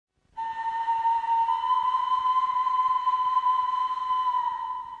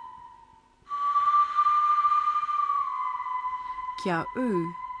Kia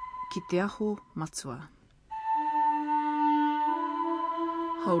u ki te aho matua.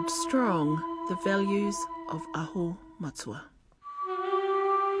 Hold strong the values of aho matua.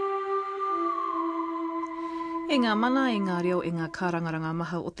 E ngā mana, e ngā reo, e ngā kārangaranga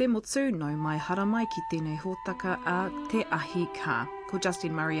maha o te motu, no mai haramai ki tēnei hōtaka a Te Ahi Kaa. Ko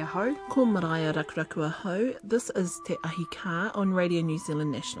Justine Murray aho. Ko Maraea Rakuraku aho. This is Te Ahi Kaa on Radio New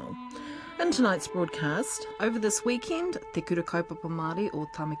Zealand National. In tonight's broadcast, over this weekend, Te Kura Kaupapa Maori or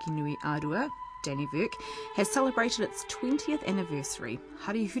Tamakinuiarua, Danny Virk, has celebrated its 20th anniversary.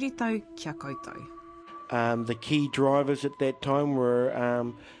 Hari huri tau kia koutou. The key drivers at that time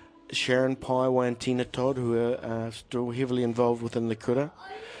were Sharon Paewai and Tina Todd, who are still heavily involved within the kura.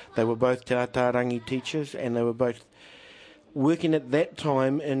 They were both tātārangi teachers, and they were both working at that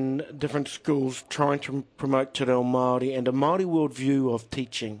time in different schools trying to promote te reo Māori and a Māori worldview of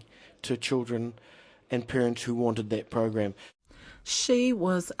teaching to children and parents who wanted that program. She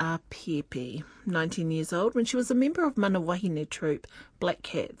was a pepe, 19 years old, when she was a member of mana wahine troupe Black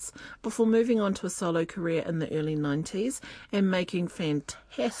Katz, before moving on to a solo career in the early 90s and making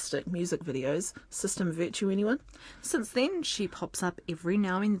fantastic music videos. System Virtue, anyone? Since then, she pops up every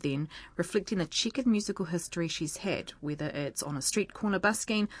now and then, reflecting the checkered musical history she's had, whether it's on a street corner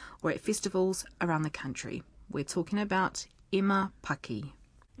busking or at festivals around the country. We're talking about Emma Paki.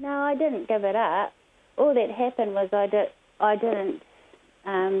 No, I didn't give it up. All that happened was I didn't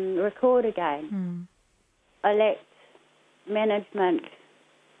record again. I lacked management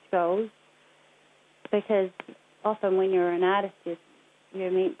skills because often when you're an artist,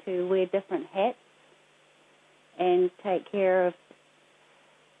 you're meant to wear different hats and take care of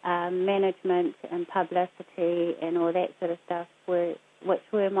management and publicity and all that sort of stuff, which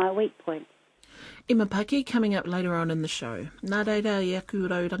were my weak points. Emma Paki coming up later on in the show. Nā reira I aku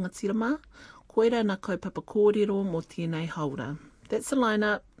rau rangatirama, koera nā kaupapa kōrero mō tēnei haura. That's the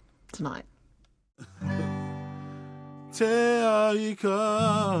lineup tonight. Te Ahi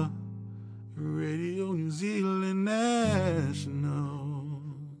Kaa, Radio New Zealand National.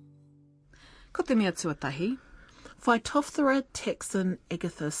 Ko te mea tuatahi. Phytophthora taxon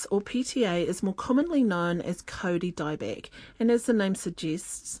agathis, or PTA, is more commonly known as Kauri Dieback, and as the name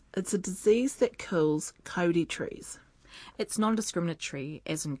suggests, it's a disease that kills kauri trees. It's non-discriminatory,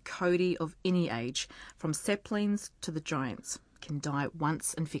 as in kauri of any age, from saplings to the giants, can die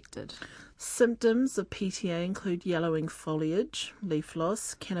once infected. Symptoms of PTA include yellowing foliage, leaf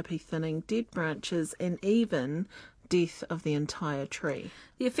loss, canopy thinning, dead branches, and even death of the entire tree.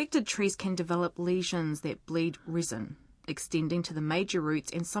 The affected trees can develop lesions that bleed resin, extending to the major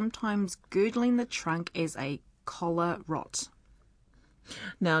roots and sometimes girdling the trunk as a collar rot.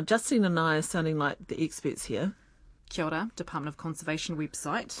 Now, Justine and I are sounding like the experts here. Kia ora, Department of Conservation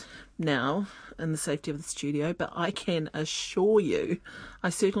website. Now, in the safety of the studio, but I can assure you, I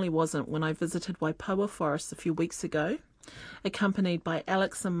certainly wasn't when I visited Waipoua Forest a few weeks ago, accompanied by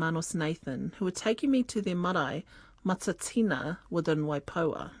Alex and Manos Nathan, who were taking me to their marae, Matatina, within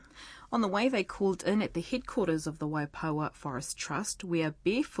Waipoua. On the way, they called in at the headquarters of the Waipoua Forest Trust, where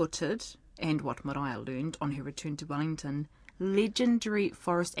barefooted, and what Maraea learned on her return to Wellington, legendary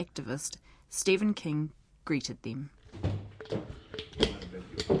forest activist Stephen King greeted them.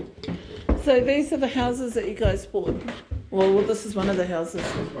 So these are the houses that you guys bought? Well, this is one of the houses.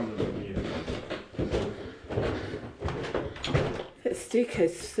 That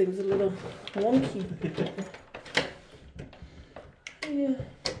staircase seems a little wonky. Yeah.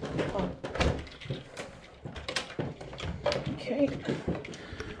 Oh. Okay.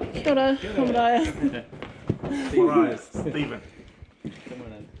 Kia ora, Maraea. Stephen. Come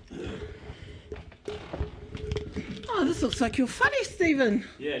on in. Oh, this looks like your whare, Stephen.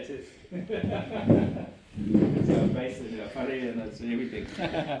 Yeah, it is. It's our base and our whare and it's everything.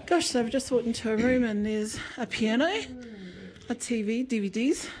 Gosh, so I've just walked into a room and there's a piano, a TV,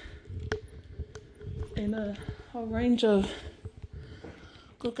 DVDs, and a whole range of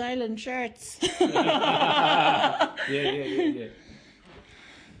Cook Island shirts. Yeah.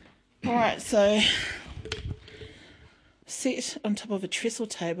 All right, so set on top of a trestle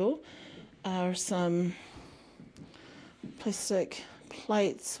table are some plastic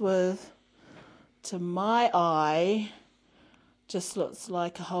plates with, to my eye, just looks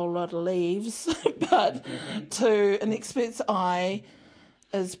like a whole lot of leaves, but to an expert's eye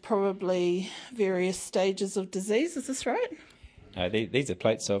is probably various stages of disease. Is this right? These are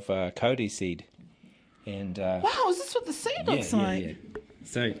plates of kauri seed. And Wow, is this what the seed looks like? Yeah.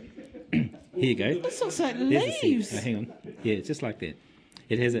 So, here you go. This looks like There's leaves. hang on. Yeah, it's just like that.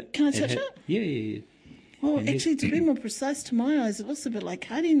 It has a... Can I touch it? Yeah. Well, And actually, to be more precise, to my eyes, it looks a bit like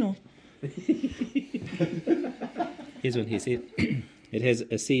karino. Here's one here. See, it has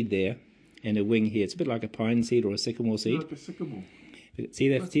a seed there and a wing here. It's a bit like a pine seed or a sycamore seed. Like a sycamore. See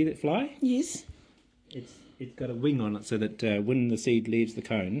that fly? Yes. It's got a wing on it so that when the seed leaves the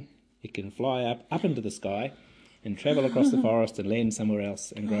cone, it can fly up into the sky and travel across the forest and land somewhere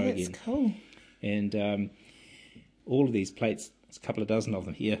else and grow that's again. Cool. And all of these plates, there's a couple of dozen of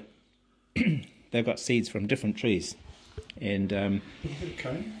them here, they've got seeds from different trees. And Is it a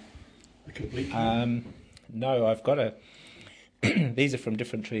cone? A complete no, I've got a... These are from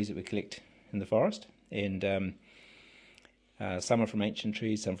different trees that we collect in the forest. And some are from ancient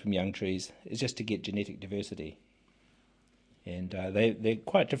trees, some from young trees. It's just to get genetic diversity. And they're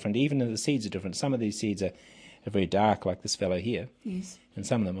quite different. Even the seeds are different. Some of these seeds are very dark, like this fellow here. Yes. And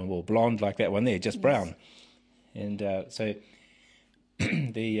some of them are more blonde, like that one there, just brown. And so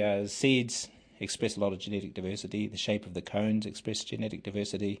the seeds express a lot of genetic diversity. The shape of the cones express genetic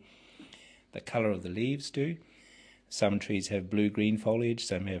diversity. The colour of the leaves do. Some trees have blue-green foliage,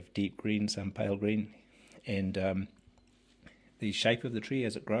 some have deep green, some pale green. And the shape of the tree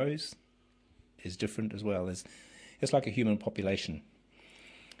as it grows is different as well. It's like a human population.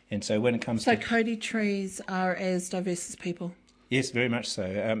 And so when it comes So to... Kauri trees are as diverse as people? Yes, very much so.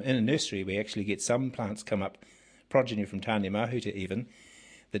 In a nursery, we actually get some plants come up, progeny from Tāne Mahuta even,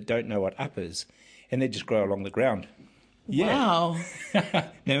 that don't know what up is, and they just grow along the ground. Wow.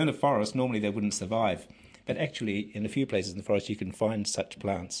 Now, in a forest, normally they wouldn't survive. But actually, in a few places in the forest, you can find such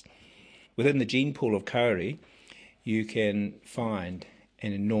plants. Within the gene pool of Kauri, you can find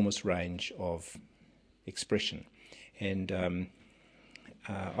an enormous range of expression. And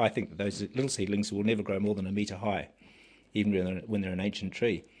I think that those little seedlings will never grow more than a metre high, even when they're an ancient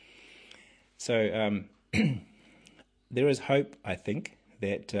tree. So there is hope, I think,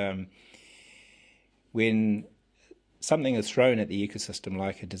 that when something is thrown at the ecosystem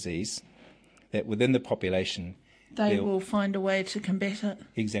like a disease, that within the population... They will find a way to combat it.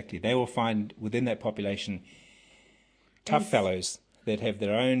 Exactly. They will find within that population tough fellows that have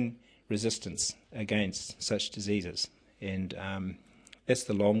their own resistance against such diseases. And that's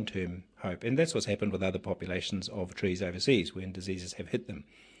the long-term hope. And that's what's happened with other populations of trees overseas when diseases have hit them.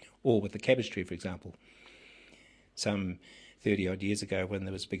 Or with the cabbage tree, for example. Some 30-odd years ago when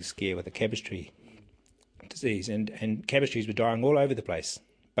there was a big scare with the cabbage tree disease, and cabbage trees were dying all over the place.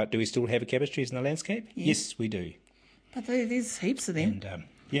 But do we still have cabbage trees in the landscape? Yes, we do. But there's heaps of them. And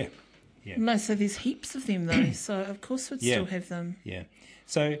yeah. No, so there's heaps of them though, so of course we'd still have them. Yeah.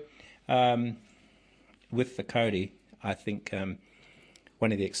 So with the Kauri, I think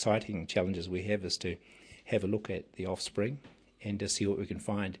one of the exciting challenges we have is to have a look at the offspring and to see what we can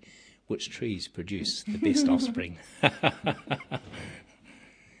find, which trees produce the best offspring.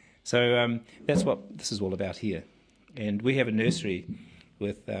 So that's what this is all about here. And we have a nursery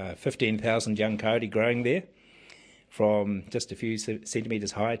with 15,000 young Kauri growing there, from just a few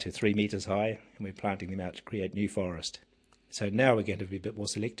centimetres high to 3 metres high, and we're planting them out to create new forest. So now we're going to be a bit more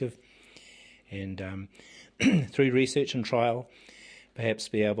selective, and through research and trial, perhaps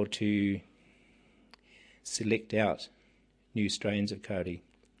be able to select out new strains of Kauri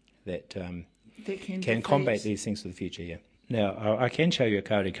that can combat these things for the future. Yeah. Now I can show you a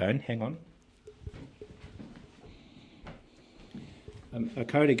Kauri cone. Hang on. A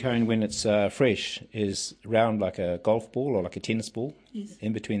Kauri cone, when it's fresh, is round like a golf ball or like a tennis ball. Yes.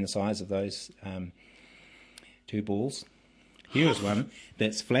 In between the sides of those two balls. Here is one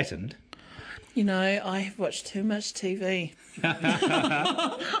that's flattened. You know, I have watched too much TV.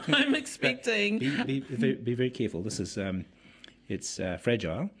 I'm expecting... Be very careful. This is it's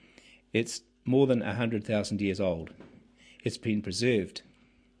fragile. It's more than 100,000 years old. It's been preserved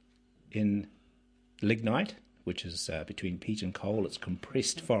in lignite, which is between peat and coal. It's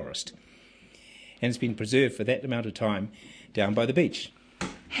compressed forest. And it's been preserved for that amount of time down by the beach.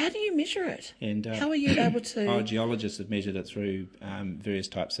 How do you measure it? And how are you able to... Our geologists have measured it through various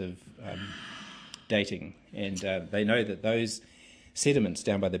types of dating. And they know that those sediments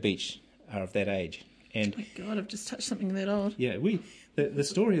down by the beach are of that age. And oh my God, I've just touched something that old. Yeah, the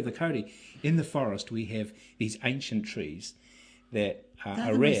story of the Kauri, in the forest we have these ancient trees that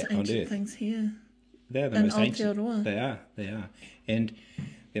are rare on Earth. They're the most ancient things here. They're the most ancient. They are. And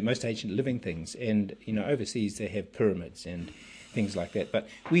they're most ancient living things. And, you know, overseas they have pyramids and things like that. But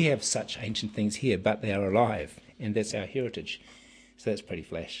we have such ancient things here, but they are alive. And that's our heritage. So that's pretty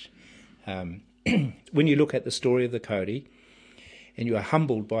flash. When you look at the story of the Kauri, and you are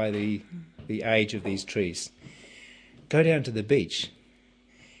humbled by the age of these trees, go down to the beach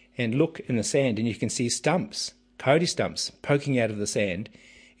and look in the sand, and you can see stumps, Kauri stumps, poking out of the sand.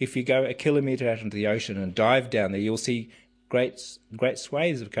 If you go a kilometre out into the ocean and dive down there, you'll see great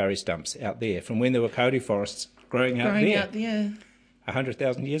swathes of Kauri stumps out there from when there were Kauri forests growing out there.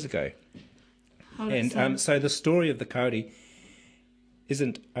 100,000 years ago. And so the story of the Kauri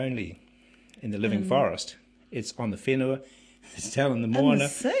isn't only in the living forest, it's on the whenua, it's down in the moana. In the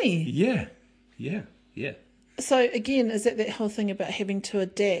sea. Yeah. So again, is that whole thing about having to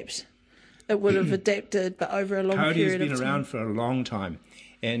adapt? It would have adapted, but over a long period of time. Kauri's been around for a long time,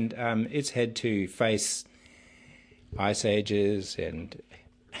 and it's had to face ice ages and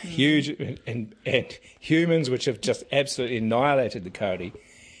huge and humans which have just absolutely annihilated the Kauri.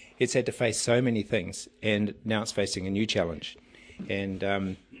 It's had to face so many things, and now it's facing a new challenge.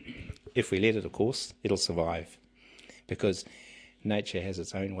 And if we let it, of course, it'll survive, because nature has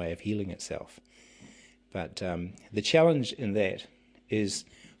its own way of healing itself. But the challenge in that is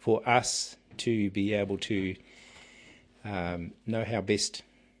for us to be able to know how best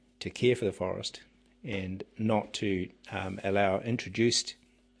to care for the forest and not to allow introduced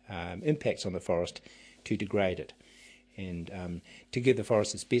impacts on the forest to degrade it, and to give the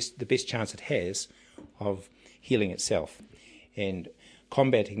forest the best chance it has of healing itself and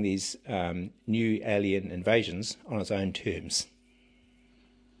combating these new alien invasions on its own terms.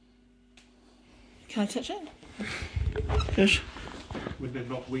 Can I touch it? Gosh. When they're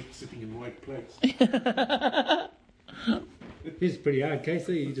not wet, sitting in white plates. This is pretty hard,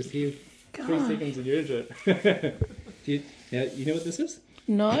 Casey. You just hear 3 seconds and you're into it. You know what this is?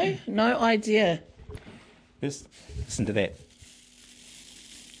 No idea. Listen to that.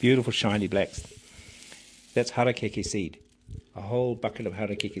 Beautiful shiny blacks. That's harakeke seed. A whole bucket of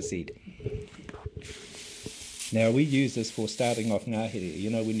harakeke seed. Now we use this for starting off ngahere. You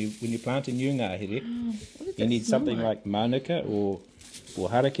know, when you plant a new ngahere, you need something like manuka or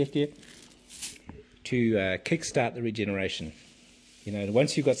harakeke to kickstart the regeneration. You know,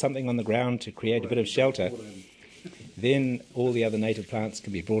 once you've got something on the ground to create a bit of shelter, then all the other native plants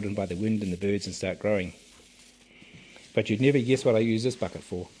can be brought in by the wind and the birds and start growing. But you'd never guess what I use this bucket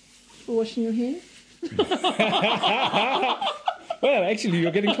for. For washing your hair? Well, actually,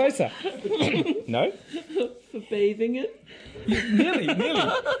 you're getting closer. No? For bathing it? Nearly.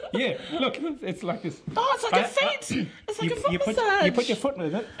 Yeah, look, it's like this. Oh, it's like a feet. It's like a foot massage. You put your foot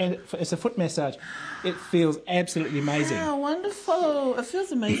in it, and it's a foot massage. It feels absolutely amazing. Wow, wonderful. It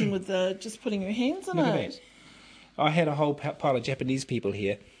feels amazing with just putting your hands in Look it. at that. I had a whole pile of Japanese people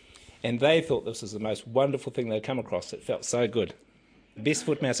here, and they thought this was the most wonderful thing they'd come across. It felt so good. The best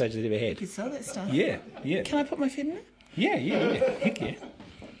foot massage they'd ever had. You sell that stuff? Yeah. Can I put my feet in it? Yeah. Heck yeah.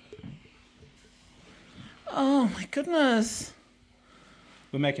 Oh, my goodness.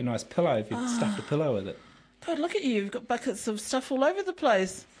 We'll make a nice pillow if you stuffed a pillow with it. God, look at you. You've got buckets of stuff all over the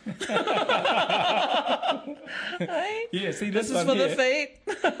place. Hey? Yeah, see, this is for the feet.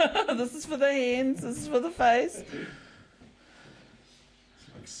 This is for the hands. This is for the face.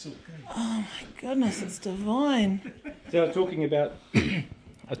 Oh, my goodness, it's divine. So I was talking about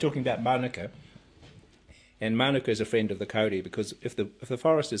manuka. And manuka is a friend of the Kauri, because if the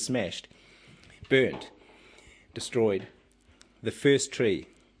forest is smashed, burnt, destroyed, the first tree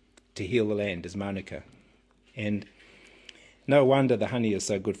to heal the land is manuka. And no wonder the honey is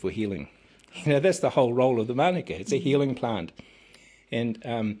so good for healing. You know, that's the whole role of the manuka. It's a healing plant. And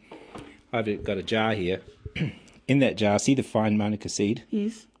I've got a jar here. In that jar, see the fine manuka seed?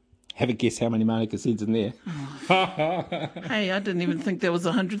 Yes. Have a guess how many manuka seeds in there. Hey, I didn't even think that was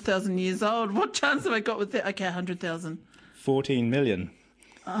 100,000 years old. What chance have I got with that? Okay, 100,000. 14 million.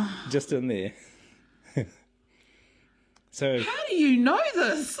 Just in there. So. How do you know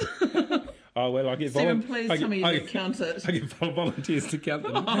this? Oh, well, I get Stephen, please tell me you count it. I get volunteers to count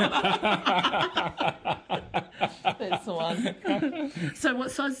them. That's the one. So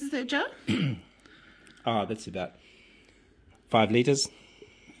what size is that jar? That's about 5 litres.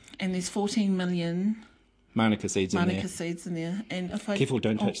 And there's 14 million manuka seeds in there. Seeds in there. And if Careful,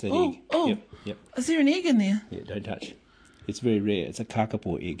 don't touch that egg. Oh, Yep. Is there an egg in there? Yeah, don't touch. It's very rare. It's a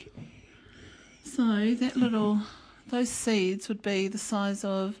kakapo egg. So those seeds would be the size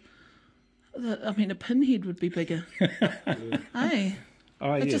of, a pinhead would be bigger. Hey?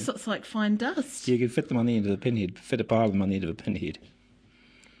 Oh, it just looks like fine dust. You can fit them on the end of the pinhead, fit a pile of them on the end of a pinhead.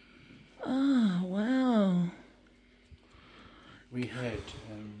 Oh, wow. We had,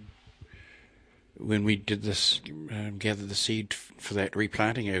 when we did this, gathered the seed for that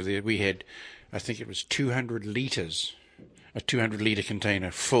replanting over there, we had, I think it was 200 litres, a 200 litre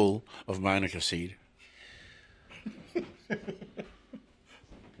container full of manuka seed.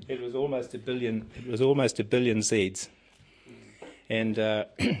 It was almost a billion. It was almost a billion seeds, and the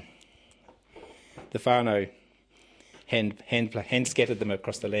whānau hand scattered them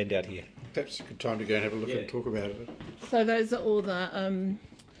across the land out here. Perhaps a good time to go and have a look and talk about it. So those are all the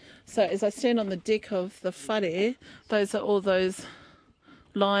So as I stand on the deck of the whare, those are all those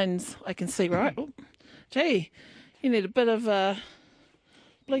lines I can see, right? Oh, gee, you need a bit of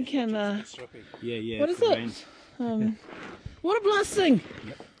blink and... Yeah. What is it? Water blasting!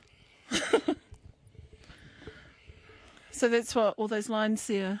 Yep. So that's what all those lines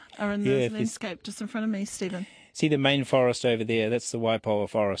there are in the landscape just in front of me, Stephen. See the main forest over there? That's the Waipoua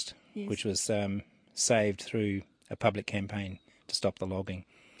Forest, yes. which was saved through a public campaign to stop the logging,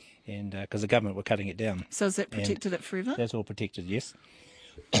 and because the government were cutting it down. So is that protected it forever? That's all protected, yes.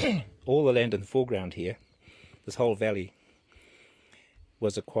 All the land in the foreground here, this whole valley,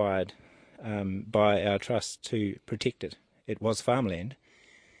 was acquired by our trust to protect it. It was farmland.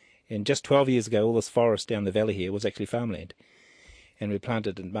 And just 12 years ago, all this forest down the valley here was actually farmland. And we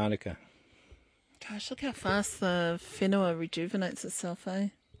planted it in Manukau. Gosh, look how fast the whenua rejuvenates itself, eh?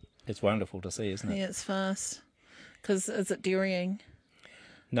 It's wonderful to see, isn't it? Yeah, it's fast. Because is it dairying?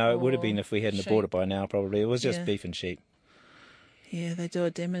 No, it would have been if we hadn't bought it by now, probably. It was just Yeah. beef and sheep. Yeah, they do a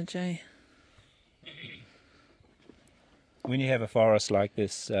damage, eh? When you have a forest like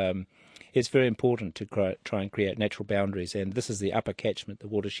this, it's very important to try and create natural boundaries, and this is the upper catchment, the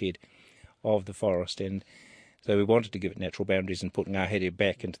watershed of the forest, and so we wanted to give it natural boundaries and put Ngāhere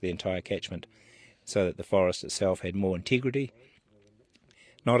back into the entire catchment so that the forest itself had more integrity,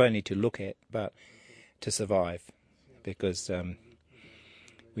 not only to look at, but to survive, because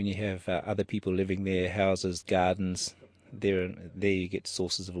when you have other people living there, houses, gardens, there you get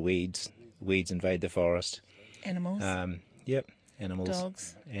sources of weeds. Weeds invade the forest. Animals. Yep. Animals,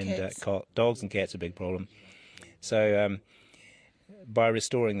 dogs, and cats. Dogs and cats are a big problem. So by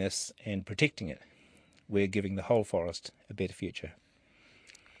restoring this and protecting it, we're giving the whole forest a better future.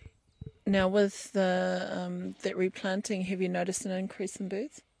 Now, with the that replanting, have you noticed an increase in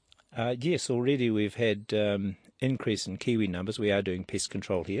birds? Yes, already we've had increase in kiwi numbers. We are doing pest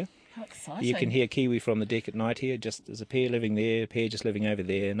control here. How exciting! You can hear kiwi from the deck at night here. Just there's a pair living there, a pair just living over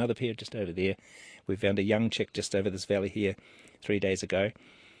there, another pair just over there. We found a young chick just over this valley here 3 days ago.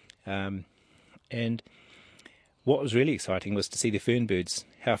 And what was really exciting was to see the fern birds,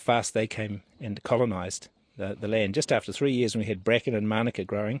 how fast they came and colonised the land. Just after 3 years when we had bracken and manuka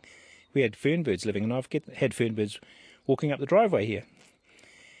growing, we had fern birds living, and I've had fern birds walking up the driveway here.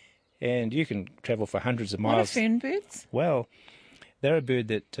 And you can travel for hundreds of miles. What are fern birds? Well, they're a bird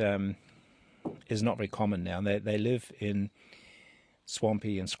that is not very common now. They live in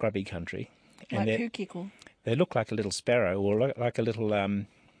swampy and scrubby country. Like pūkeko. They look like a little sparrow or like a little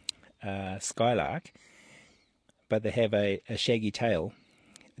skylark, but they have a shaggy tail.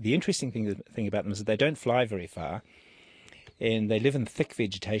 The interesting thing about them is that they don't fly very far, and they live in thick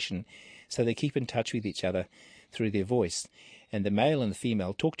vegetation, so they keep in touch with each other through their voice. And the male and the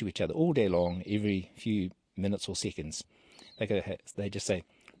female talk to each other all day long, every few minutes or seconds. They just say,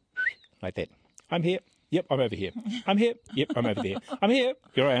 like that, I'm here. Yep, I'm over here. I'm here. Yep, I'm over there. I'm here.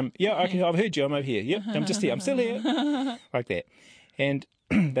 Here I am. Yeah, okay, I've heard you. I'm over here. Yep, I'm just here. I'm still here. Like that. And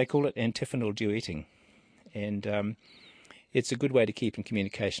they call it antiphonal duetting. And it's a good way to keep in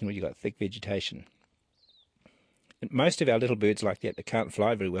communication when you've got thick vegetation. And most of our little birds like that can't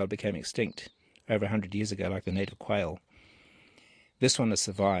fly very well became extinct over 100 years ago, like the native quail. This one has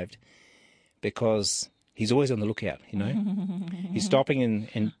survived because he's always on the lookout, you know. He's stopping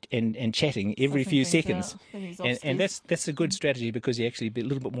and chatting every few seconds. And that's a good strategy because you actually be a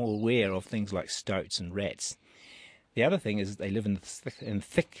little bit more aware of things like stoats and rats. The other thing is they live in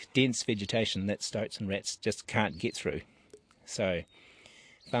thick, dense vegetation that stoats and rats just can't get through. So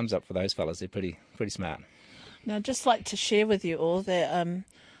thumbs up for those fellas. They're pretty smart. Now, I'd just like to share with you all that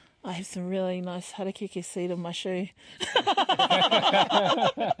I have some really nice harakeke seed on my shoe.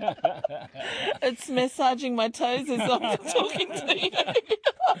 It's massaging my toes as I'm talking to you.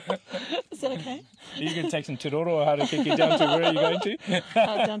 Is that okay? Are you going to take some Te Roro harakeke down to where are you going to?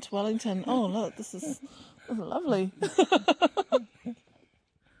 Down to Wellington. Oh, look, this is lovely.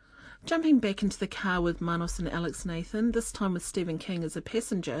 Jumping back into the car with Manos and Alex Nathan, this time with Stephen King as a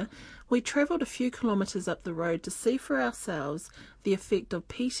passenger, we travelled a few kilometres up the road to see for ourselves the effect of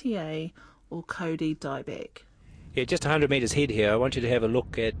PTA or Kauri Dieback. Yeah, just 100 metres ahead here, I want you to have a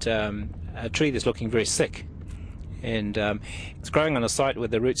look at a tree that's looking very sick. And it's growing on a site where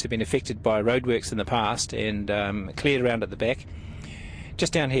the roots have been affected by roadworks in the past and cleared around at the back.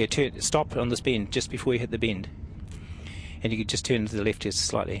 Just down here, stop on this bend just before you hit the bend. And you can just turn to the left just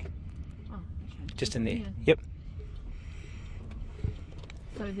slightly. Just in there. Yeah. Yep.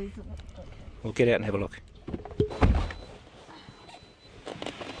 So these are, okay. We'll get out and have a look.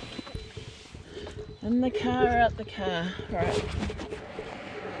 In the car, out the car. Right.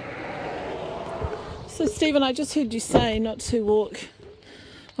 So Stephen, I just heard you say not to walk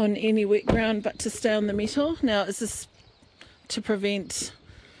on any wet ground but to stay on the metal. Now, is this to prevent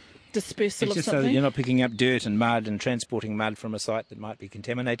dispersal It's of just something? so that you're not picking up dirt and mud and transporting mud from a site that might be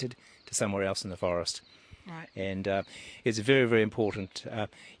contaminated to somewhere else in the forest. Right. And it's very, very important.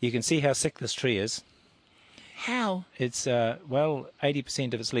 You can see how sick this tree is. How? It's,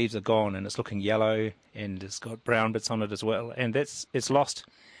 80% of its leaves are gone and it's looking yellow and it's got brown bits on it as well. And it's lost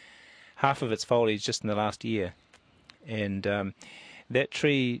half of its foliage just in the last year. And that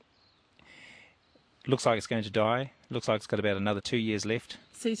tree looks like it's going to die. Looks like it's got about another 2 years left.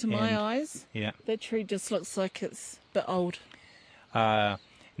 See, to my eyes, yeah, that tree just looks like it's a bit old.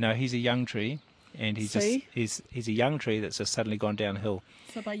 No, he's a young tree. And he's a young tree that's just suddenly gone downhill.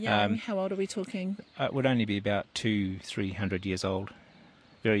 So by young, how old are we talking? It would only be about 200-300 years old.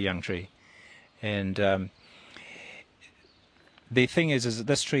 Very young tree. And the thing is that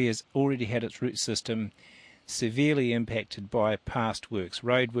this tree has already had its root system severely impacted by past works,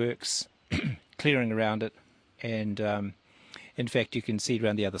 road works, clearing around it. And in fact, you can see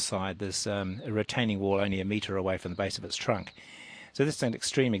around the other side, there's a retaining wall only a metre away from the base of its trunk. So this is an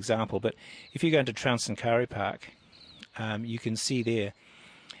extreme example, but if you go into Transankari Park, you can see there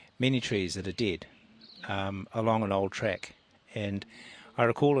many trees that are dead along an old track. And I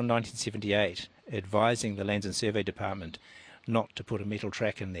recall in 1978 advising the Lands and Survey Department not to put a metal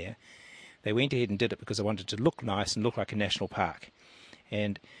track in there. They went ahead and did it because they wanted to look nice and look like a national park.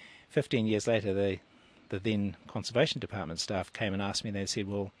 And 15 years later, the then Conservation Department staff came and asked me, and they said,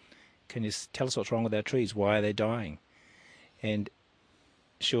 well, can you tell us what's wrong with our trees? Why are they dying? And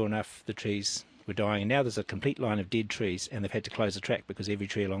sure enough, the trees were dying. And now there's a complete line of dead trees, and they've had to close the track because every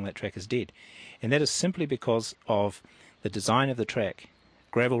tree along that track is dead. And that is simply because of the design of the track,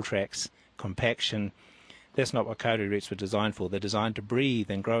 gravel tracks, compaction. That's not what kauri roots were designed for. They're designed to breathe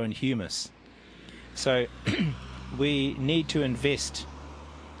and grow in humus. So we need to invest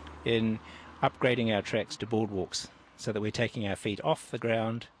in upgrading our tracks to boardwalks so that we're taking our feet off the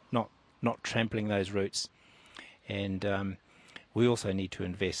ground, not trampling those roots. And we also need to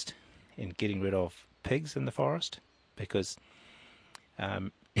invest in getting rid of pigs in the forest, because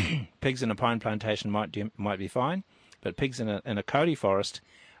pigs in a pine plantation might be fine, but pigs in a kauri forest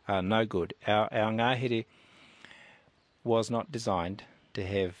are no good. Our ngahere was not designed to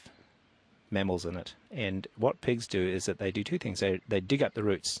have mammals in it. And what pigs do is that they do two things. They dig up the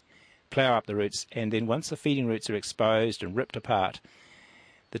roots, plough up the roots, and then once the feeding roots are exposed and ripped apart,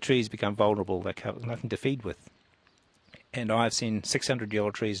 the trees become vulnerable. They have nothing to feed with. And I've seen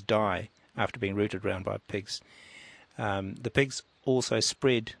 600-year-old trees die after being rooted around by pigs. The pigs also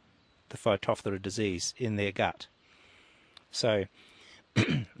spread the Phytophthora disease in their gut. So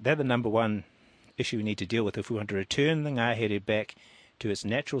they're the number one issue we need to deal with if we want to return the ngahere back to its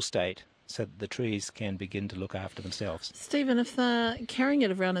natural state so that the trees can begin to look after themselves. Stephen, if they're carrying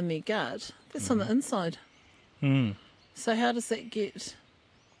it around in their gut, that's on the inside. So how does that get...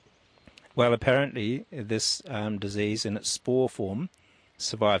 Well, apparently this disease in its spore form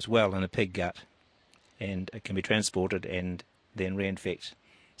survives well in a pig gut, and it can be transported and then reinfect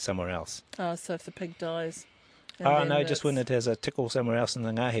somewhere else. Oh, so if the pig dies... Oh, no, just when it has a tickle somewhere else in the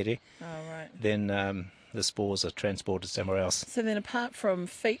ngahere, right. then the spores are transported somewhere else. So then apart from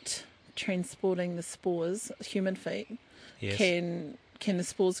feet transporting the spores, human feet, yes. Can the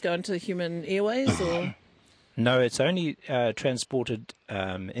spores go into human airways or...? No, it's only transported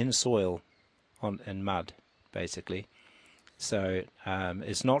in soil in mud, basically. So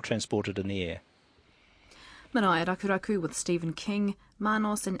it's not transported in the air. Maraea Rakuraku with Stephen King,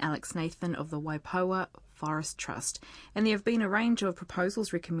 Manos and Alex Nathan of the Waipoua Forest Trust. And there have been a range of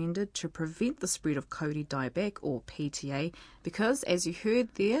proposals recommended to prevent the spread of Kauri Dieback, or PTA, because, as you heard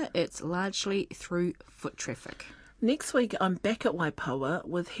there, it's largely through foot traffic. Next week, I'm back at Waipoua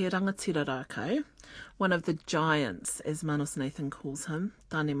with He Rangatira Rākau, one of the giants, as Manos Nathan calls him,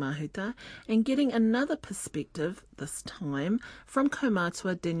 Tāne Mahuta, and getting another perspective, this time, from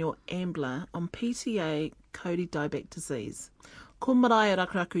kaumātua Daniel Ambler on PTA Kauri Dieback disease. Ko Maraea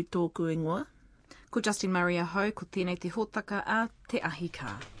Rakuraku tōku ingoa. Ko Justine Murray ahau, ko tēnei te hōtaka a te Ahi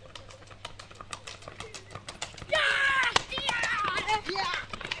Kaa.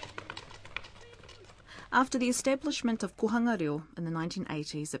 After the establishment of kohanga reo in the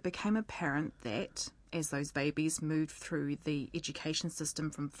 1980s, it became apparent that, as those babies moved through the education system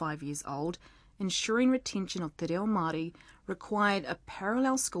from 5 years old, ensuring retention of te reo Māori required a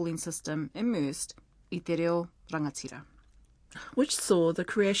parallel schooling system immersed i te reo rangatira, which saw the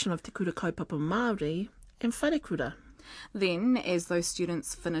creation of te Kura Kaupapa Maori and wharekura. Then, as those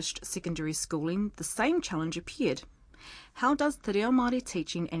students finished secondary schooling, the same challenge appeared. How does te reo Māori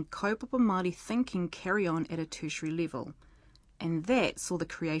teaching and kaupapa Māori thinking carry on at a tertiary level? and that saw the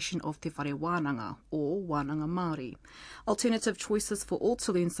creation of Te Whare Wānanga, or Wānanga Māori. Alternative choices for all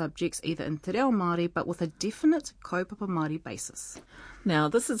to learn subjects either in Te Reo Māori but with a definite kaupapa Māori basis. Now,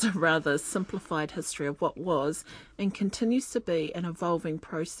 this is a rather simplified history of what was and continues to be an evolving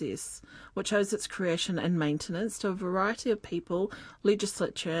process, which owes its creation and maintenance to a variety of people,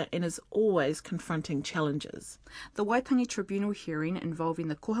 legislature, and is always confronting challenges. The Waitangi Tribunal hearing involving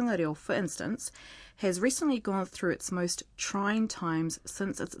the Kohanga Reo, for instance, has recently gone through its most trying times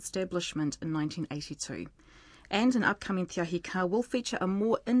since its establishment in 1982. And an upcoming Te Ahi Kaa will feature a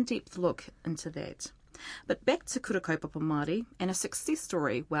more in-depth look into that. But back to Kura Kaupapa Maori and a success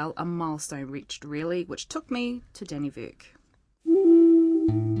story, well, a milestone reached really, which took me to Dannevirke.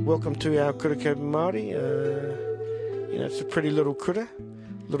 Welcome to our Kura Kaupapa Maori. It's a pretty little kura,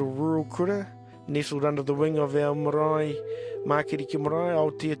 little rural kura, nestled under the wing of our marae, Mākeri ki marae,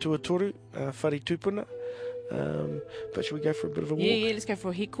 Aotea Tuatoru, Whare Tupuna. But shall we go for a bit of a walk? Yeah, let's go for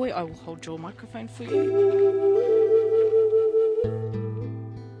a hikoi. I will hold your microphone for you.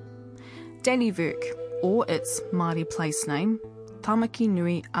 Dannevirke, or its Māori place name,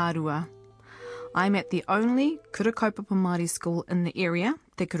 Tamakinuiarua. I'm at the only Kura Kaupapa Māori school in the area,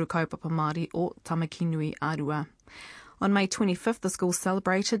 Te Kura Kaupapa Maori or Tamakinuiarua. On May 25th, the school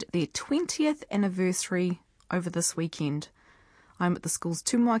celebrated their 20th anniversary over this weekend. I'm at the school's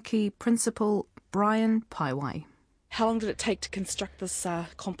tūmaki principal, Brian Paewai. How long did it take to construct this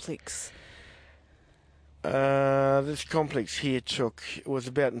complex? This complex here it was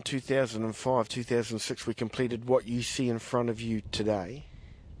about in 2005, 2006 we completed what you see in front of you today.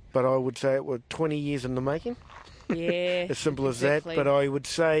 But I would say it was 20 years in the making. Yeah, as simple as that. But I would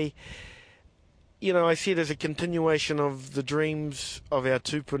say, I see it as a continuation of the dreams of our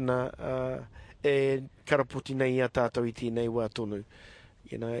tūpuna e karapoti nei a tātou i tēnei wā tonu.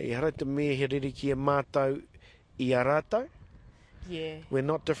 I hara te mea he reriki e mātou I a rātou. Yeah. We're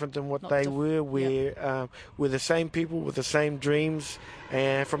not different than what they were. We're the same people with the same dreams,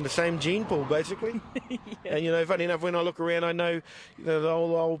 from the same gene pool, basically. Yeah. And funny enough, when I look around, I know the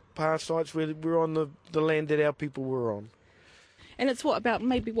old past sites we're on the land that our people were on. And it's how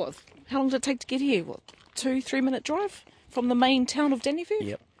long did it take to get here? 2-3 minute drive from the main town of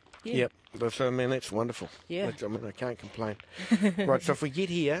Dannevirke? Yep. So, that's wonderful. Yeah. I can't complain. Right, so if we get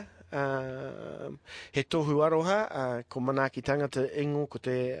here, he tohu aroha, ko manaki tangata ingo ko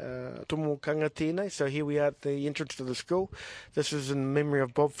te tomokanga tēnei. So here we are at the entrance to the school. This is in memory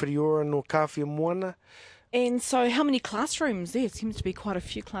of Bob Whiriora no Kawhia Moana. And so how many classrooms there? It seems to be quite a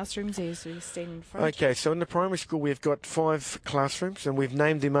few classrooms there, so you're standing in front. Okay, so in the primary school we've got 5 classrooms, and we've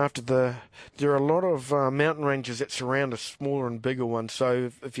named them after there are a lot of mountain ranges that surround a smaller and bigger one.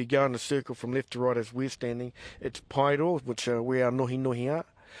 So if you go in a circle from left to right as we're standing, it's Pairo, which where our nohi are.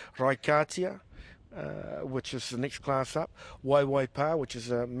 Raikatia, which is the next class up. Waipoua, which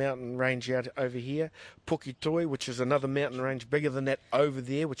is a mountain range out over here. Pukitoi, which is another mountain range bigger than that over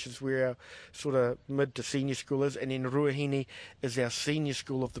there, which is where our sort of mid to senior school is. And then Ruahine is our senior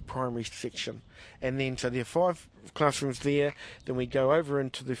school of the primary section. And then, so there are 5 classrooms there. Then we go over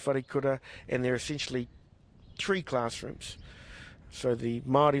into the wharekura, and there are essentially 3 classrooms. So the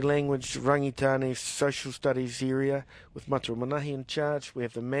Māori language, rangitane, social studies area with Matua Manahi in charge. We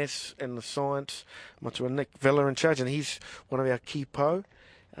have the maths and the science, Matua Nick Villa in charge, and he's one of our key po,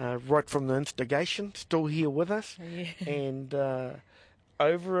 right from the instigation, still here with us. Yeah. And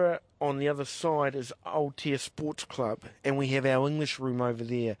over on the other side is Aotea Sports Club, and we have our English room over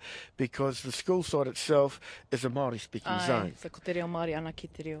there because the school site itself is a Māori speaking zone. So ko te reo Māori ana ki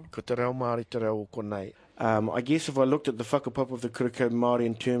te reo. Ko te reo Māori te reo o konei. I guess if I looked at the whakapapa of the Kura Kaupapa Maori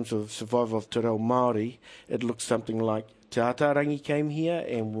in terms of survival of te reo Māori, it looks something like Te Atarangi came here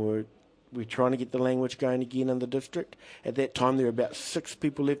and we're trying to get the language going again in the district. At that time, there were about 6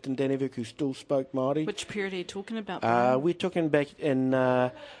 people left in Dannevirke who still spoke Māori. Which period are you talking about? We're talking back in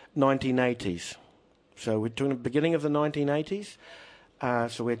 1980s. So we're talking the beginning of the 1980s.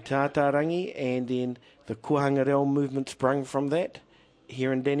 So we had Te Atarangi, and then the Kohanga Reo movement sprung from that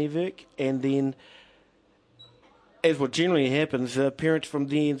here in Dannevirke. And then, as what generally happens, parents from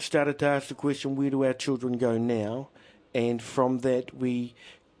there started to ask the question, where do our children go now? And from that, we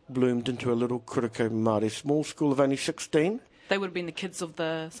bloomed into a little Kura Kaupapa Maori, small school of only 16. They would have been the kids of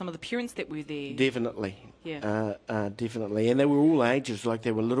some of the parents that were there. Definitely. Yeah. Definitely. And they were all ages, like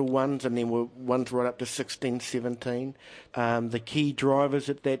they were little ones, and then were ones right up to 16, 17. The key drivers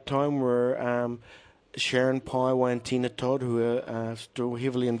at that time were Sharon Paewai and Tina Todd, who are still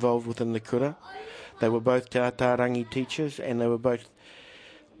heavily involved within the kura. They were both Te Atarangi teachers, and they were both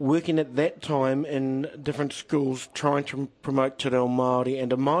working at that time in different schools trying to promote te reo Māori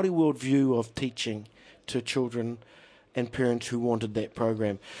and a Māori worldview of teaching to children and parents who wanted that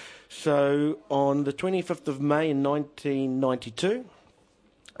program. So on the 25th of May in 1992,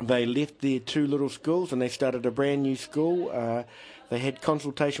 they left their two little schools and they started a brand new school. They had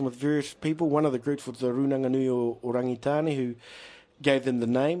consultation with various people. One of the groups was the Runanganui o Rangitane, who gave them the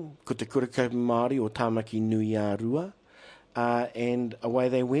name, ko te Kura Kaupapa Maori or Tamakinuiarua. And away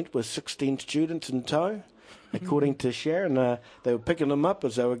they went with 16 students in tow. According to Sharon, they were picking them up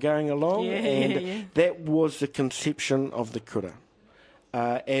as they were going along, that was the conception of the kura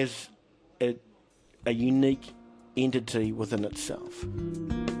as a unique entity within itself.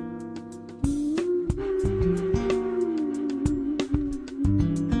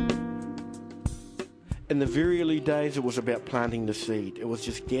 In the very early days, it was about planting the seed. It was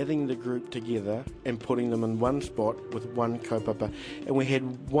just gathering the group together and putting them in one spot with one kaupapa. And we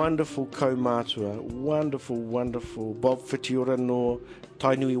had wonderful kaumātua, wonderful Bob Whitiora no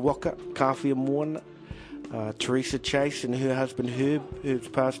Tainui Waka, Kawhia Moana, Teresa Chase and her husband Herb, who's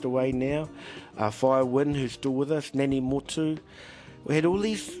passed away now, Whai Win, who's still with us, Nani Motu. We had all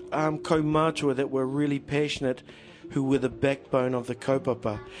these kaumātua that were really passionate, who were the backbone of the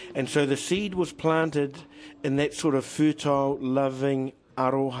kaupapa. And so the seed was planted in that sort of fertile, loving,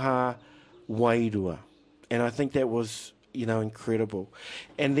 aroha wairua. And I think that was, incredible.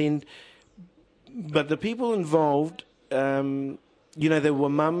 And then, but the people involved, there were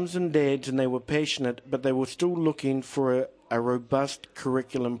mums and dads and they were passionate, but they were still looking for a robust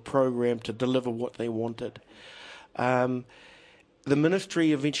curriculum program to deliver what they wanted. The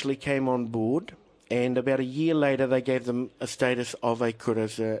ministry eventually came on board, and about a year later, they gave them a status of a kura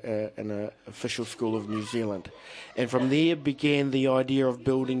as an official school of New Zealand. And from there began the idea of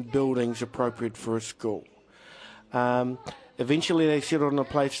building buildings appropriate for a school. Eventually, they settled on a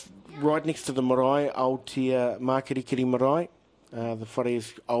place right next to the marae, Aotea Makirikiri Marae. The whare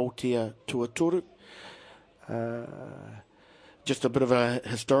is Aotea Tuatoru. Just a bit of a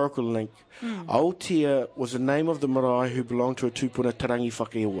historical link. Aotea was the name of the marae who belonged to a tūpuna Tarangi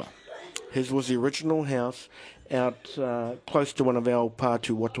Whakeaua. His was the original house out close to one of our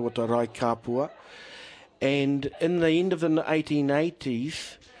pātu Watawata Rai Kapua. And in the end of the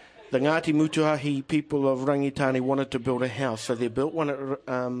 1880s, the Ngāti Mutuahi people of Rangitane wanted to build a house. So they built one at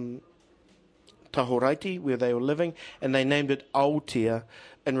Tahoraiti, where they were living, and they named it Aotea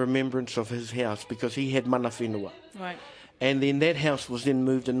in remembrance of his house, because he had mana whenua. Right. And then that house was then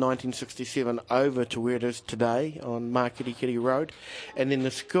moved in 1967 over to where it is today on Makirikiri Road. And then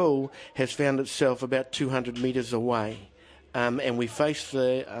the school has found itself about 200 metres away. And we face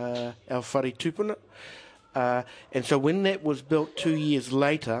our whare tupuna. And so when that was built 2 years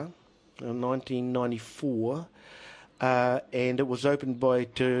later, in 1994, and it was opened by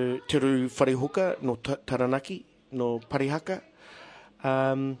Te Teru Wharehoka no Taranaki no Parihaka,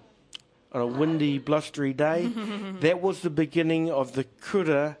 on a windy, blustery day. That was the beginning of the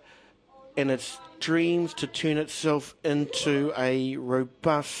kura and its dreams to turn itself into a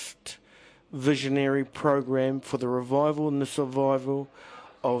robust, visionary program for the revival and the survival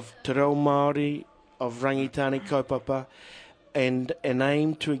of Te Reo Māori, of Rangitane kaupapa, and an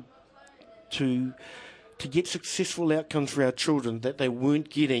aim to get successful outcomes for our children that they weren't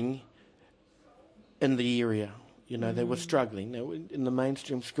getting in the area. They were struggling. They were in the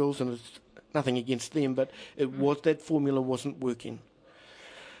mainstream schools, and it's nothing against them, but that formula wasn't working.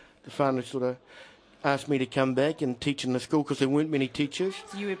 The whānau sort of asked me to come back and teach in the school because there weren't many teachers.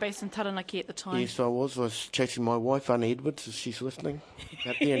 So you were based in Taranaki at the time? Yes, I was. I was chasing my wife, Anna Edwards, if she's listening,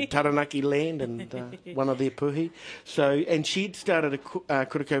 out there in Taranaki land and one of their puhi. So, and she'd started a Kura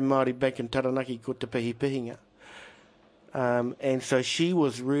Kaupapa Maori back in Taranaki called Te Pihi Pihinga. And so she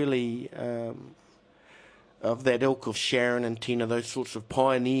was really of that ilk of Sharon and Tina, those sorts of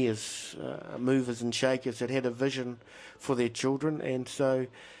pioneers, movers and shakers that had a vision for their children. And so,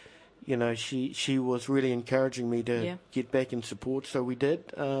 she was really encouraging me to get back and support, so we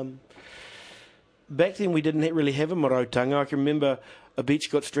did. Back then we didn't really have a marautanga. I can remember a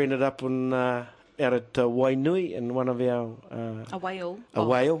beach got stranded up on out at Wainui in one of our... a whale.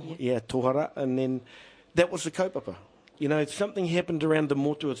 Tohara. And then that was the kaupapa. Something happened around the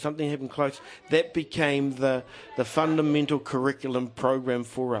motu, or something happened close. That became the fundamental curriculum program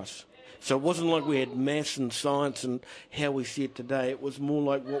for us. So it wasn't like we had maths and science and how we see it today. It was more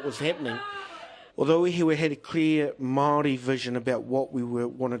like what was happening. Although we had a clear Māori vision about what we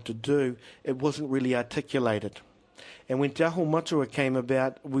wanted to do, it wasn't really articulated. And when Te Aho Matua came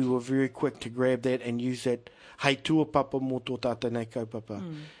about, we were very quick to grab that and use that hei tuapapa mō tō tātou nei kaupapa.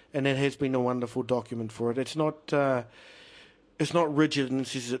 And it has been a wonderful document for it. It's not rigid and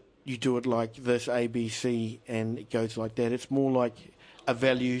says that you do it like this, A, B, C, and it goes like that. It's more like a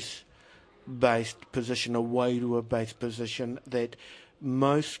values Māori-based position, a Wairua-based position that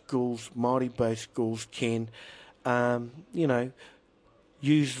most schools, Māori-based schools, can,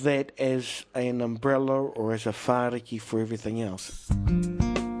 use that as an umbrella or as a whāriki for everything else.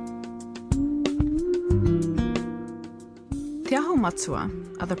 Te aho matua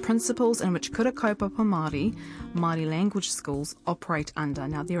are the principles in which Kura Kaupapa Maori, Māori language schools, operate under.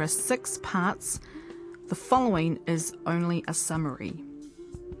 Now, there are 6 parts. The following is only a summary.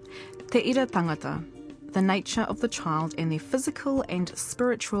 Te ira tangata, the nature of the child and their physical and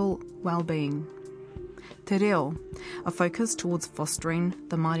spiritual well-being. Te reo, a focus towards fostering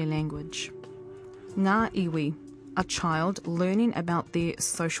the Māori language. Ngā iwi, a child learning about their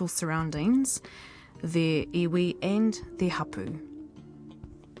social surroundings, their iwi and their hapu.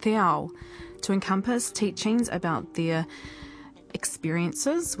 Te ao, to encompass teachings about their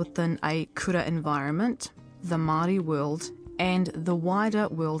experiences within a kura environment, the Māori world, and the wider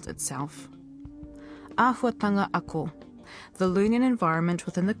world itself. Āhuatanga ako, the learning environment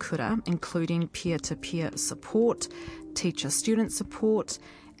within the kura, including peer-to-peer support, teacher-student support,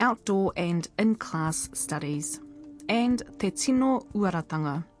 outdoor and in-class studies. And te tino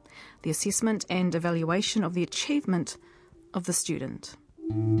uaratanga, the assessment and evaluation of the achievement of the student.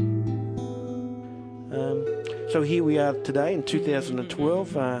 So here we are today in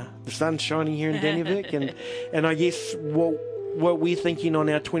 2012, the sun's shining here in Dieback, and I guess what we're thinking on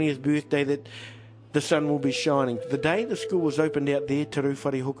our 20th birthday, that the sun will be shining. The day the school was opened out there, Te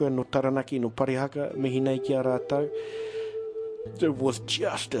Rūwharihuka no Taranaki no Parihaka, mihi nei ki a rātou, it was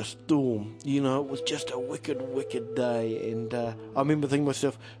just a storm, it was just a wicked, wicked day, and I remember thinking to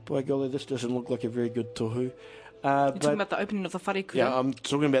myself, by golly, this doesn't look like a very good tohu. You're talking about the opening of the whare kura? Yeah, I'm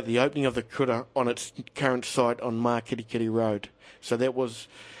talking about the opening of the kura on its current site on Mākirikiri Road. So that was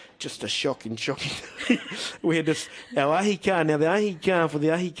just a shocking. We had our Ahi Kaa. Now, the Ahi Kaa, for the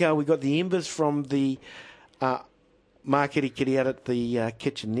Ahi Kaa, we got the embers from the Mākirikiri out at the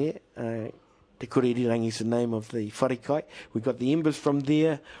kitchen there. Te Kuririrangi is the name of the wharekai. We got the embers from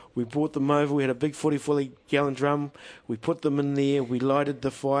there. We brought them over. We had a big 40-gallon drum. We put them in there. We lighted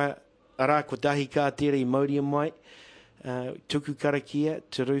the fire. Ara ko tahi kā tere I mauria mai, tuku karakia,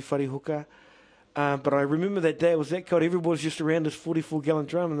 te rūwharihuka. But I remember that day, it was that cold, everybody was just around this 44-gallon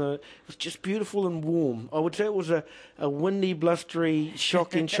drum, and it was just beautiful and warm. I would say it was a windy, blustery,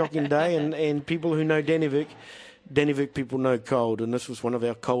 shocking day, and people who know Dieback people know cold, and this was one of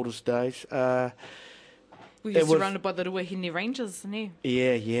our coldest days. We were surrounded by the Ruahine Rangers, ne?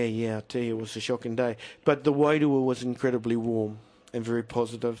 Yeah, I tell you, it was a shocking day. But the Waipoua was incredibly warm and very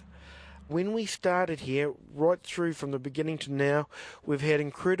positive. When we started here, right through from the beginning to now, we've had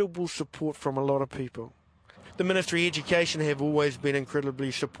incredible support from a lot of people. The Ministry of Education have always been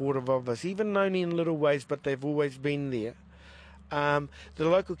incredibly supportive of us, even only in little ways, but they've always been there. The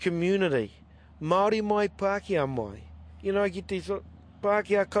local community, Māori mai, Pākehā mai. I get these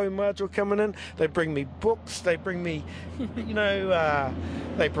Pākehā kaumātua coming in, they bring me books, they bring me,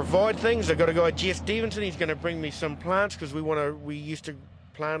 they provide things. I've got a guy, Jeff Stevenson, he's going to bring me some plants, because we used to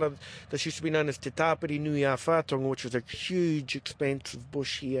plant this used to be known as Te Tāpiri which was a huge, expansive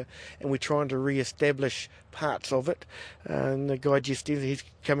bush here, and we're trying to re-establish parts of it. And the guy Jeff Stevenson, he's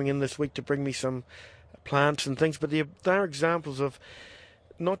coming in this week to bring me some plants and things. But they're examples of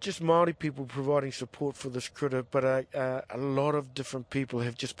not just Māori people providing support for this kura, but a lot of different people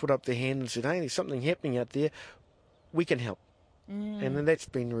have just put up their hand and said, hey, there's something happening out there, we can help. And then that's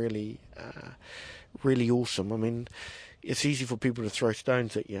been really, really awesome. I mean, it's easy for people to throw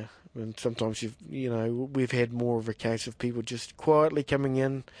stones at you, and sometimes we've had more of a case of people just quietly coming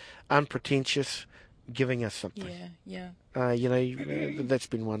in, unpretentious, giving us something. Yeah. That's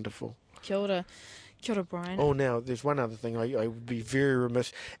been wonderful. Kia ora, Brian. Oh, now there's one other thing. I would be very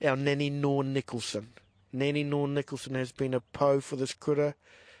remiss. Our Nanny Nor Nicholson. Nanny Nor Nicholson has been a pau for this kura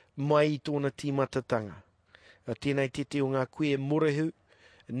mai I tōna tīmatatanga. Tēnei tete o ngā koe morehu,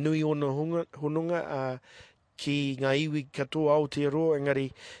 nui o na honunga, ki ngā iwi katoa Aotearoa,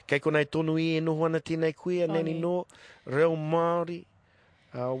 engari, kei konei tonu I e noho ana tēnei koe, Nanny no, reo Māori,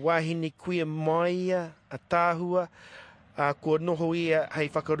 wahine koe maia, a tāhua, kua noho ia hei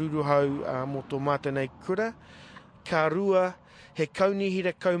whakaruru hau mo tō mātou nei kura, ka rua, he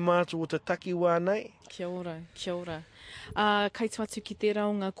kaunihira kaumātua o te takiwā nei. Kia ora. Kei tuatu ki tērā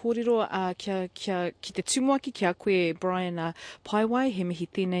o ngā kōrero, ki te tumuaki ki a koe Brian Paewai, he mihi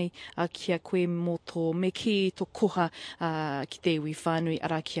tēnei ki a koe mō tō meki, tō koha ki te iwi whānui,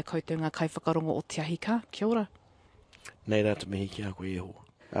 ara ki a koutou ngā kaiwhakarongo o te Ahi Kaa. Kia ora. Nei rata mihi ki a koe e ho.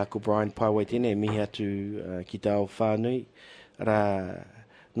 Ko Brian Paewai tēnei, mihi atu ki tāo whānui, ra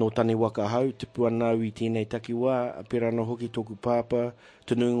no tani waka hau, te puanau I tēnei takiwā, a pera no hoki tōku pāpā,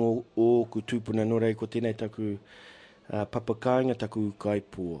 te nungo o ku tūpuna no rei ko tēnei taku papakāinga taku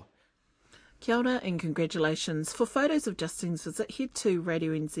kaipua. Kia ora and congratulations. For photos of Justine's visit, head to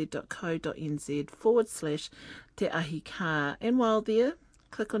radionz.co.nz/Te Ahi Kaa. And while there,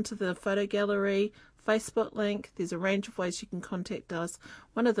 click onto the photo gallery, Facebook link. There's a range of ways you can contact us.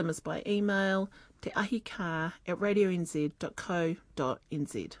 One of them is by email,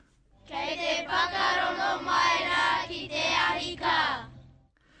 teahikaa@radionz.co.nz. Kei te whakarongo mai rā ki te Ahi Kaa.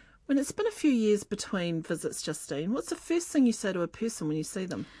 When it's been a few years between visits, Justine, what's the first thing you say to a person when you see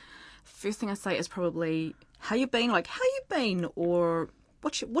them? First thing I say is probably, how you been? Like, how you been? Or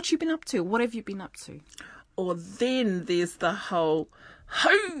what you been up to? What have you been up to? Or then there's the whole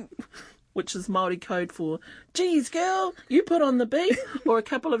hou, which is Māori code for, geez, girl, you put on the beat. Or a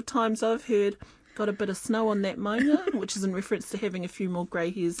couple of times I've heard, got a bit of snow on that maunga, which is in reference to having a few more grey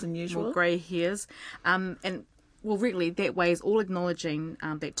hairs than usual. More grey hairs. Well, really, that way is all acknowledging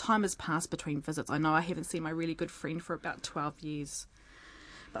that time has passed between visits. I know I haven't seen my really good friend for about 12 years.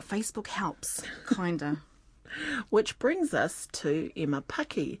 But Facebook helps, kinda. Which brings us to Emma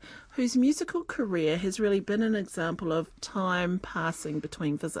Paki, whose musical career has really been an example of time passing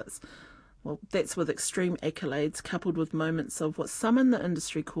between visits. Well, that's with extreme accolades coupled with moments of what some in the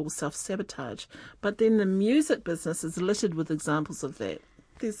industry call self-sabotage. But then the music business is littered with examples of that.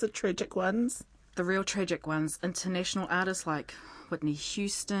 There's the tragic ones. The real tragic ones. International artists like Whitney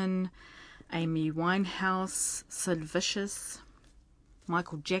Houston, Amy Winehouse, Sid Vicious,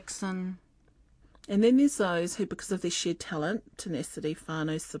 Michael Jackson. And then there's those who, because of their sheer talent, tenacity,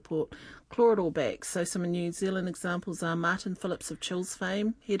 whānau support, claw it all back. So some New Zealand examples are Martin Phillips of Chill's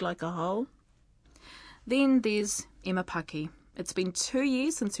fame, Head Like a Hole. Then there's Emma Paki. It's been 2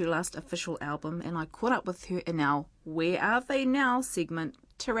 years since her last official album, and I caught up with her in our Where Are They Now segment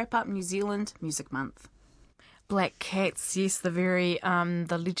to wrap up New Zealand Music Month. Black Katz, yes, the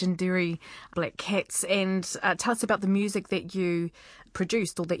legendary Black Katz. And tell us about the music that you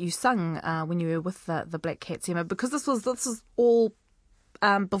produced or that you sung when you were with the Black Katz, Emma, because this was all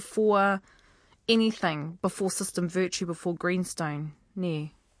before anything, before System Virtue, before Greenstone,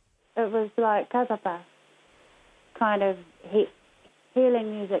 ne? It was like kaupapa, kind of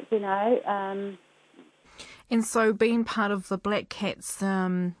healing music, you know. And so being part of the Black Katz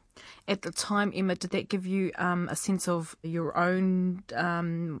at the time, Emma, did that give you a sense of your own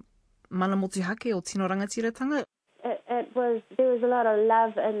mana motuhake or tino rangatiratanga? There was a lot of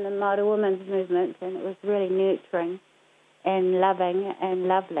love in the Māori women's movement, and it was really nurturing and loving and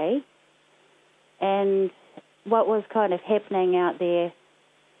lovely. And what was kind of happening out there,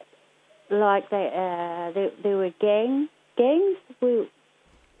 like there were gangs.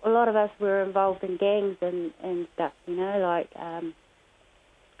 A lot of us were involved in gangs and stuff, you know, like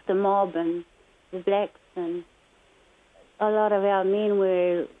the mob and the blacks, and a lot of our men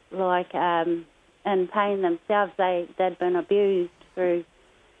were like in pain themselves. They'd been abused through,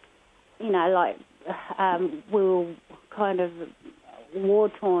 you know, like we were kind of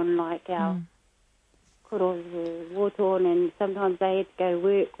war-torn, like our kuros were war-torn, and sometimes they had to go to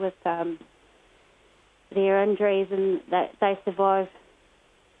work with their injuries, and they survived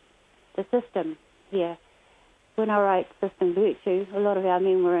the system here. When I wrote System Virtue, a lot of our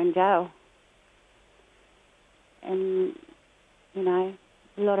men were in jail. And, you know,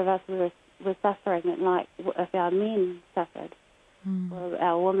 a lot of us were suffering, and like if our men suffered or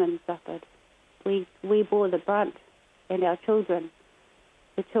our women suffered, we bore the brunt, and our children,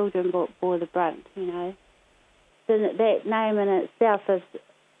 the children bore the brunt, you know. So that name in itself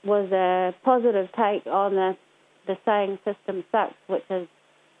was a positive take on the saying system sucks, which is,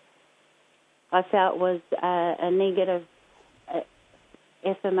 I felt, was a negative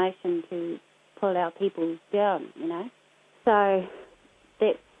affirmation to pull our people down, you know. So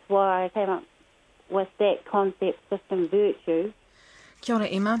that's why I came up with that concept, System Virtue. Kia ora,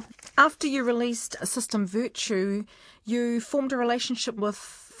 Emma. After you released System Virtue, you formed a relationship with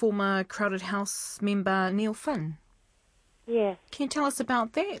former Crowded House member Neil Finn. Yeah. Can you tell us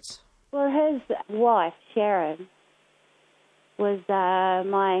about that? Well, his wife, Sharon, was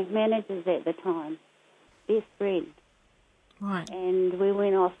my manager's at the time, best friend. Right. And we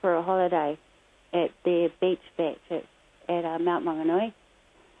went off for a holiday at their beach batch at Mount Maunganui.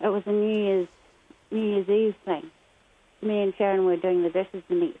 It was a New Year's Eve thing. Me and Sharon were doing the dishes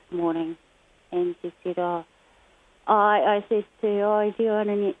the next morning, and she said, I said to her, do you want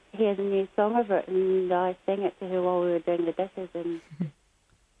to hear the new song of it? And I sang it to her while we were doing the dishes, and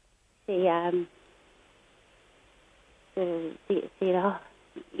she said,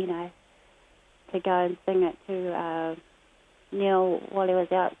 you know, to go and sing it to Neil while he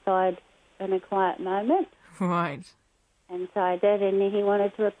was outside in a quiet moment. Right. And so I did, and he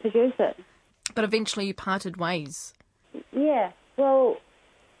wanted to produce it. But eventually you parted ways. Yeah, well,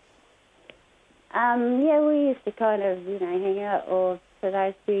 we used to kind of, hang out for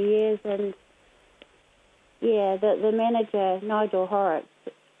those few years, and the manager, Nigel Horrocks,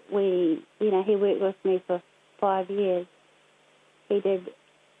 he worked with me for 5 years. He did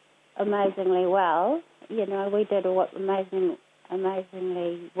amazingly well. We did amazingly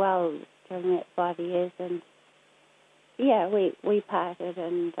well during that 5 years, and we parted,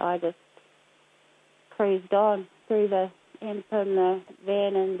 and I just cruised on through the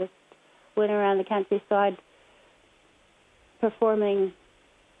van and just went around the countryside performing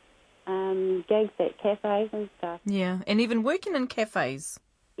gigs at cafes and stuff. Yeah, and even working in cafes.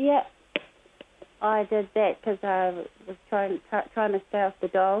 Yeah, I did that because I was trying to stay off the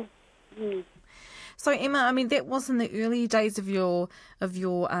dole. Mm. So Emma, that was in the early days of your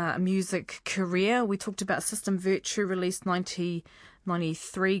music career. We talked about System Virtue, released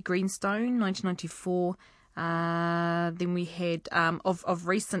 1993, Greenstone, 1994. Then we had, of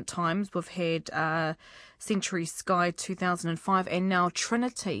recent times, we've had Century Sky 2005, and now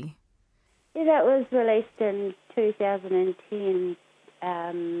Trinity. Yeah, that was released in 2010,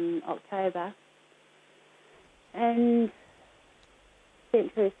 October. And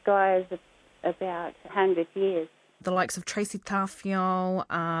Century Sky is about 100 years. The likes of Tracy Tawhiao,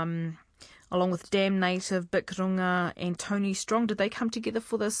 along with Damn Native, Bikrunga and Tony Strong, did they come together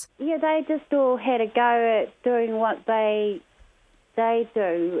for this? Yeah, they just all had a go at doing what they do,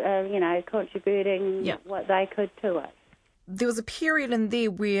 contributing what they could to it. There was a period in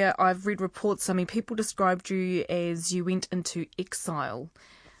there where I've read reports, people described you as you went into exile.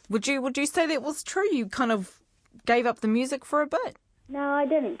 Would you say that was true? You kind of gave up the music for a bit? No, I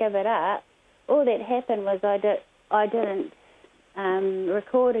didn't give it up. All that happened was I didn't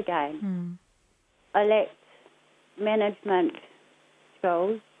record again. I lacked management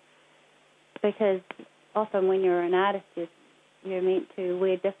skills because often when you're an artist, you're meant to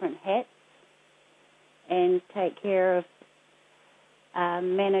wear different hats and take care of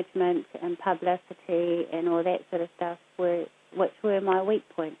management and publicity and all that sort of stuff, which were my weak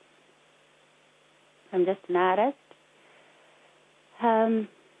points. I'm just an artist.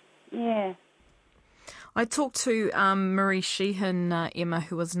 I talked to Marie Sheehan, Emma,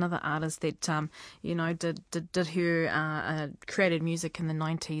 who was another artist that did her created music in the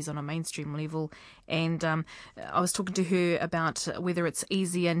 90s on a mainstream level, and I was talking to her about whether it's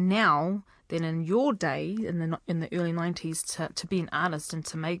easier now than in your day in the early 90s to be an artist and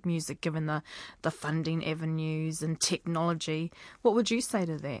to make music, given the funding avenues and technology. What would you say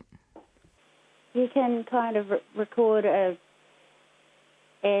to that? You can kind of record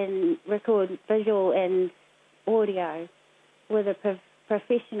visual and audio with a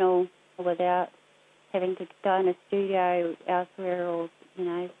professional without having to go in a studio elsewhere or,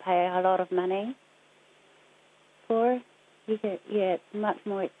 pay a lot of money for it. It's much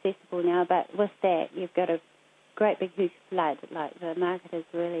more accessible now, but with that you've got a great big huge flood. Like, the market is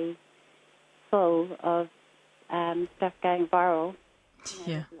really full of stuff going viral.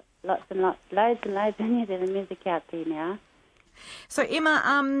 Yeah. Loads and loads of New Zealand music out there now. So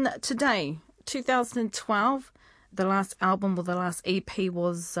Emma, today, 2012, the last album or the last EP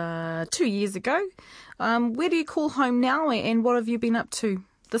was 2 years ago. Where do you call home now, and what have you been up to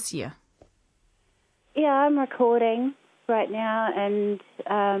this year? Yeah, I'm recording right now, and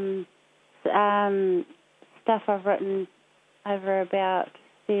stuff I've written over about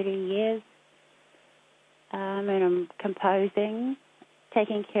 30 years. And I'm composing,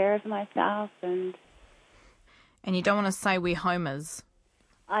 taking care of myself, and you don't want to say where home is?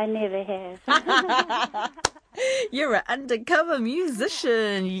 I never have. You're an undercover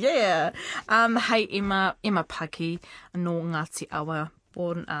musician, yeah. Hey, Emma Paki, no Ngāti Awa,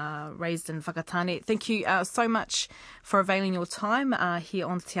 born, raised in Whakatane. Thank you so much for availing your time here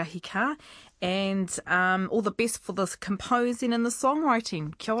on Te Ahi Kaa, and all the best for the composing and the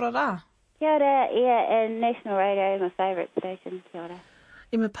songwriting. Kia ora rā. Kia ora, yeah, and National Radio, my favourite station. Kia ora.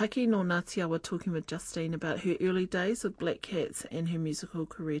 Emma Paki no Ngāti Awa talking with Justine about her early days with Black Katz and her musical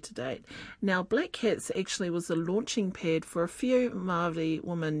career to date. Now, Black Katz actually was the launching pad for a few Māori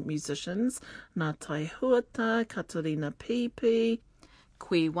women musicians, Ngā Tai Huata, Katarina Pipi,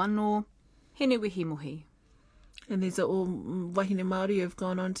 Koe Wano, Henewehi Mohi. And these are all wahine Māori who have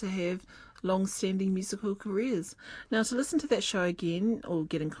gone on to have long-standing musical careers. Now, to listen to that show again or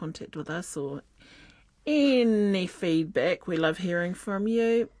get in contact with us or any feedback, we love hearing from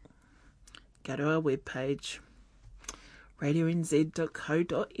you. Go to our webpage,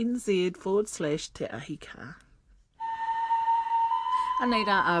 radionz.co.nz/Te Ahi Kaa.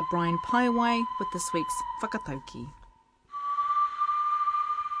 Aneira, Brian Paewai with this week's whakatauki.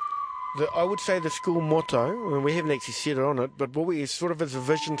 I would say the school motto, and we haven't actually said it on it, but what we sort of as a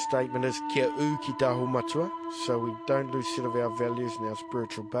vision statement is kia u ki taho matua, so we don't lose sight of our values and our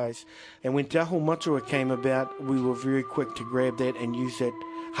spiritual base. And when taho matua came about, we were very quick to grab that and use that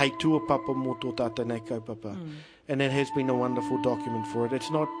hei tuapapa mo tō tātou nei kaupapa. And that has been a wonderful document for it.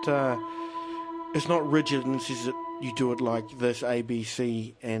 It's not rigid and it says that you do it like this, A, B,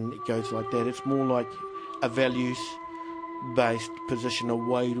 C, and it goes like that. It's more like a values-based position, a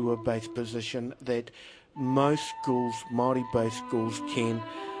wairua-based position that most schools, Māori-based schools, can,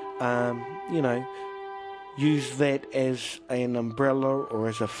 use that as an umbrella or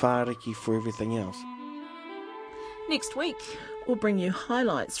as a whāriki for everything else. Next week, we'll bring you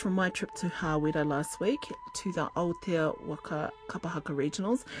highlights from my trip to Hāwera last week to the Aotearoa Kapahaka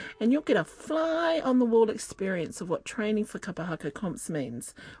Regionals, and you'll get a fly-on-the-wall experience of what training for kapahaka comps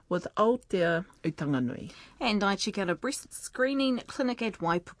means with Aotea Utanganui. And I check out a breast screening clinic at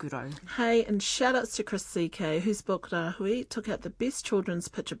Waipukuro. Hey, and shout-outs to Chris CK, whose book Rahui took out the Best Children's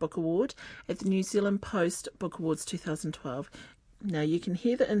Picture Book Award at the New Zealand Post Book Awards 2012. Now, you can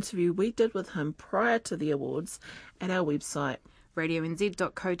hear the interview we did with him prior to the awards at our website,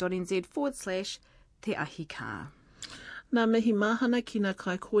 radionz.co.nz/Te Ahi Kaa. Nā mihi mahana ki ngā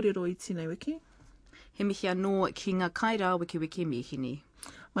kai kōrero i tēnei wiki. He mihi anō ki ngā kai rā wiki mihini.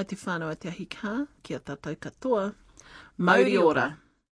 Mai te whānau a Te Ahi Kaa, kia tātou katoa. Mauri ora.